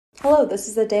Hello, this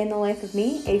is a day in the life of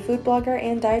me, a food blogger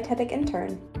and dietetic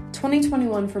intern.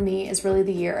 2021 for me is really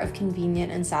the year of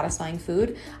convenient and satisfying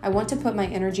food. I want to put my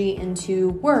energy into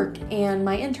work and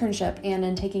my internship and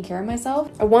in taking care of myself.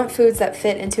 I want foods that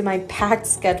fit into my packed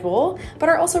schedule, but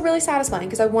are also really satisfying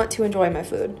because I want to enjoy my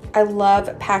food. I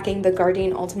love packing the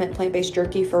Gardein Ultimate Plant-Based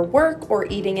Jerky for work or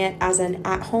eating it as an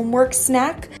at-home work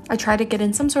snack. I try to get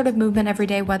in some sort of movement every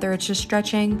day, whether it's just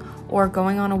stretching or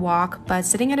going on a walk, but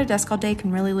sitting at a desk all day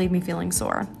can really leave me feeling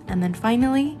sore. And then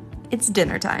finally, it's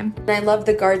dinner time. And I love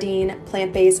the Gardein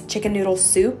plant-based chicken noodle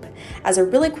soup as a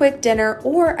really quick dinner,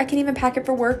 or I can even pack it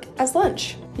for work as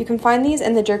lunch. You can find these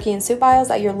in the jerky and soup aisles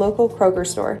at your local Kroger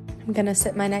store. I'm gonna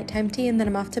sip my nighttime tea and then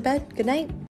I'm off to bed. Good night.